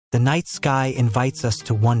The night sky invites us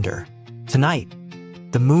to wonder. Tonight,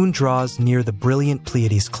 the moon draws near the brilliant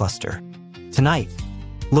Pleiades cluster. Tonight,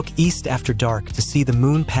 look east after dark to see the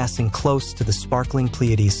moon passing close to the sparkling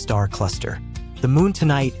Pleiades star cluster. The moon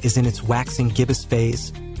tonight is in its waxing gibbous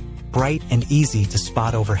phase, bright and easy to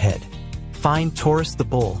spot overhead. Find Taurus the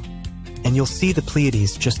bull, and you'll see the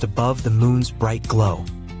Pleiades just above the moon's bright glow.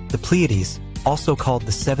 The Pleiades, also called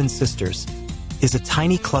the Seven Sisters, is a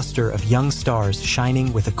tiny cluster of young stars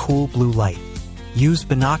shining with a cool blue light. Use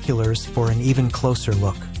binoculars for an even closer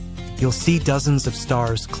look. You'll see dozens of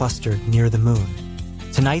stars clustered near the moon.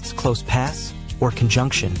 Tonight's close pass, or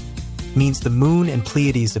conjunction, means the moon and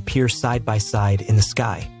Pleiades appear side by side in the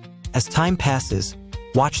sky. As time passes,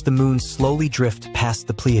 watch the moon slowly drift past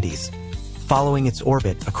the Pleiades, following its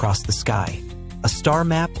orbit across the sky. A star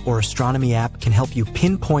map or astronomy app can help you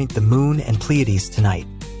pinpoint the moon and Pleiades tonight.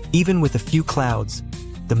 Even with a few clouds,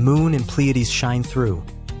 the moon and Pleiades shine through,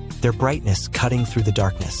 their brightness cutting through the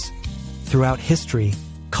darkness. Throughout history,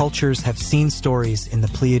 cultures have seen stories in the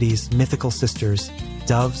Pleiades' mythical sisters,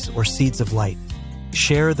 doves, or seeds of light.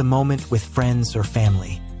 Share the moment with friends or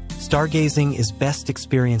family. Stargazing is best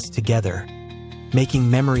experienced together, making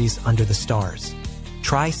memories under the stars.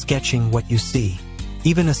 Try sketching what you see.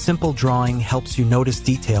 Even a simple drawing helps you notice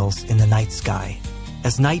details in the night sky.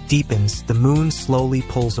 As night deepens, the moon slowly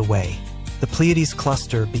pulls away. The Pleiades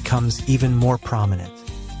cluster becomes even more prominent.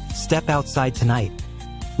 Step outside tonight,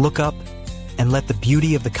 look up, and let the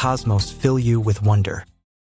beauty of the cosmos fill you with wonder.